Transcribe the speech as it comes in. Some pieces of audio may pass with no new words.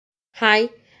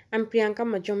Hi, I'm Priyanka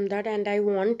Majumdar, and I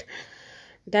want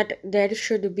that there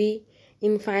should be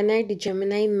infinite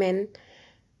Gemini men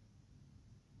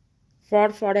for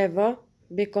forever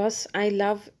because I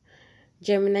love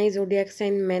Gemini zodiac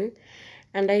sign men,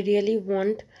 and I really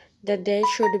want that there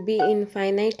should be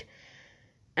infinite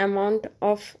amount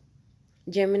of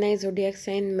Gemini zodiac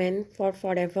sign men for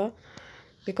forever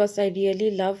because I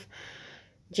really love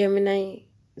Gemini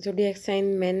zodiac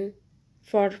sign men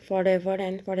for forever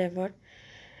and forever.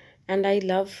 And I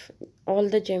love all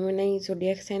the Gemini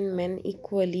zodiac sign men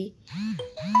equally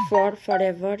for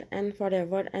forever and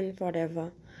forever and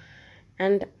forever.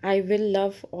 And I will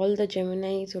love all the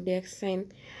Gemini zodiac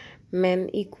sign men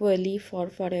equally for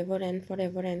forever and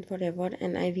forever and forever.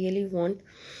 And I really want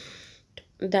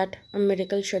that a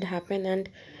miracle should happen and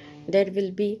there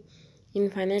will be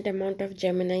infinite amount of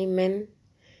Gemini men,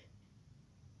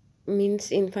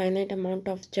 means infinite amount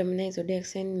of Gemini zodiac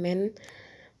sign men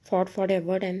for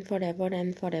forever and forever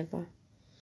and forever.